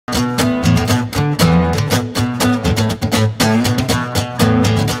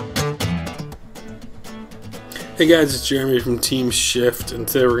Hey guys, it's Jeremy from Team Shift, and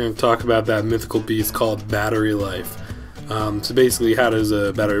today we're going to talk about that mythical beast called battery life. So basically, how does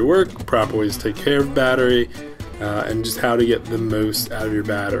a battery work, proper ways to take care of a battery, and just how to get the most out of your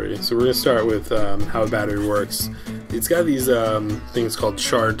battery. So we're going to start with how a battery works. It's got these things called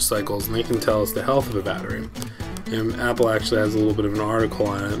charge cycles, and they can tell us the health of a battery. And Apple actually has a little bit of an article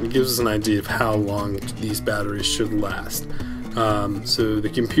on it, and it gives us an idea of how long these batteries should last. So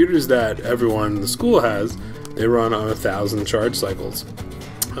the computers that everyone in the school has, they run on 1,000 charge cycles.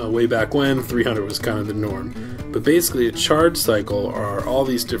 Way back when, 300 was kind of the norm. But basically, a charge cycle are all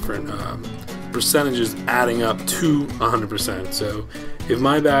these different percentages adding up to 100%. So if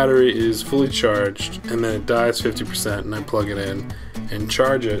my battery is fully charged and then it dies 50% and I plug it in and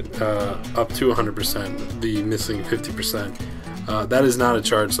charge it up to 100%, the missing 50%, that is not a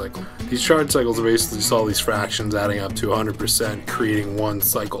charge cycle. These charge cycles are basically just all these fractions adding up to 100%, creating one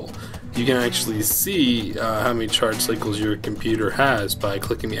cycle. You can actually see how many charge cycles your computer has by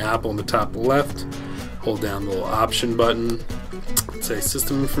clicking the apple in the top left, hold down the little option button, say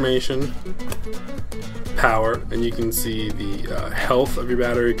system information, power, and you can see the health of your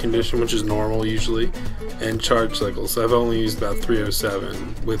battery condition, which is normal usually, and charge cycles. So I've only used about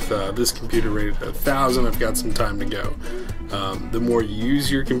 307. With this computer rated at 1,000, I've got some time to go. The more you use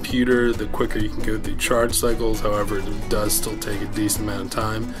your computer, the quicker you can go through charge cycles. However, it does still take a decent amount of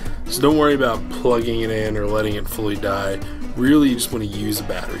time. So don't worry about plugging it in or letting it fully die. Really, you just want to use a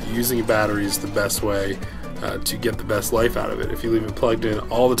battery. Using a battery is the best way to get the best life out of it. If you leave it plugged in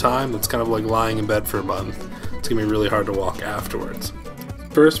all the time, it's kind of like lying in bed for a month. It's going to be really hard to walk afterwards.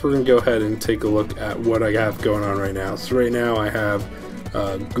 First, we're going to go ahead and take a look at what I have going on right now. So right now I have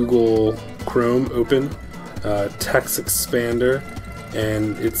Google Chrome open, text expander,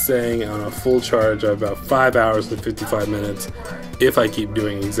 and it's saying on a full charge of about 5 hours and 55 minutes if I keep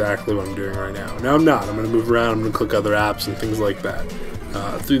doing exactly what I'm doing right now. Now I'm not. I'm going to move around, I'm going to click other apps and things like that.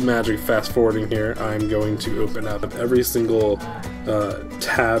 Through the magic of fast forwarding here, I'm going to open up every single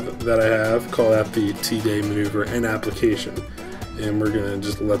tab that I have, call that the T-Day maneuver and application. And we're going to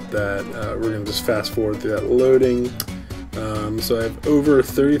just let that, we're going to just fast forward through that loading. So I have over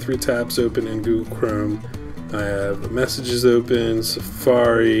 33 tabs open in Google Chrome. I have messages open,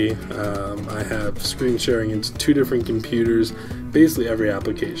 Safari, I have screen sharing into 2 different computers, basically every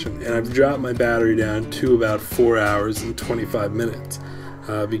application. And I've dropped my battery down to about 4 hours and 25 minutes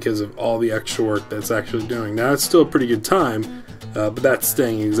because of all the extra work that's actually doing. Now it's still a pretty good time, but that's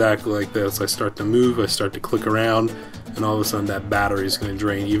staying exactly like this. I start to move, I start to click around, and all of a sudden that battery is going to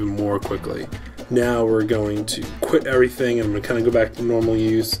drain even more quickly. Now we're going to quit everything and I'm going to kind of go back to normal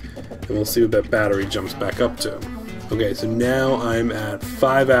use, and we'll see what that battery jumps back up to. Okay, so now I'm at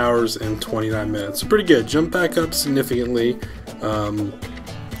 5 hours and 29 minutes. So pretty good. Jump back up significantly.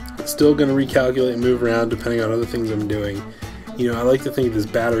 Still going to recalculate and move around depending on other things I'm doing. You know, I like to think of this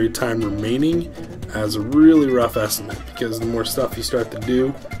battery time remaining as a really rough estimate, because the more stuff you start to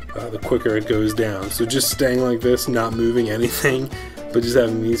do, the quicker it goes down. So just staying like this, not moving anything, but just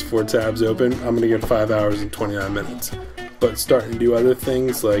having these 4 tabs open, I'm going to get 5 hours and 29 minutes. But starting to do other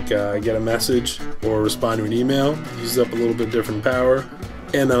things like get a message or respond to an email, uses up a little bit different power,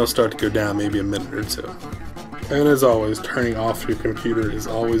 and that'll start to go down maybe a minute or 2. And as always, turning off your computer is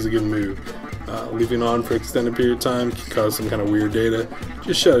always a good move. Leaving on for an extended period of time can cause some kind of weird data.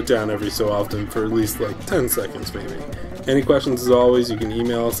 Just shut it down every so often for at least like 10 seconds maybe. Any questions, as always, you can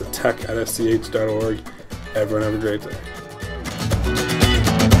email us at tech@sch.org. Everyone have a great day.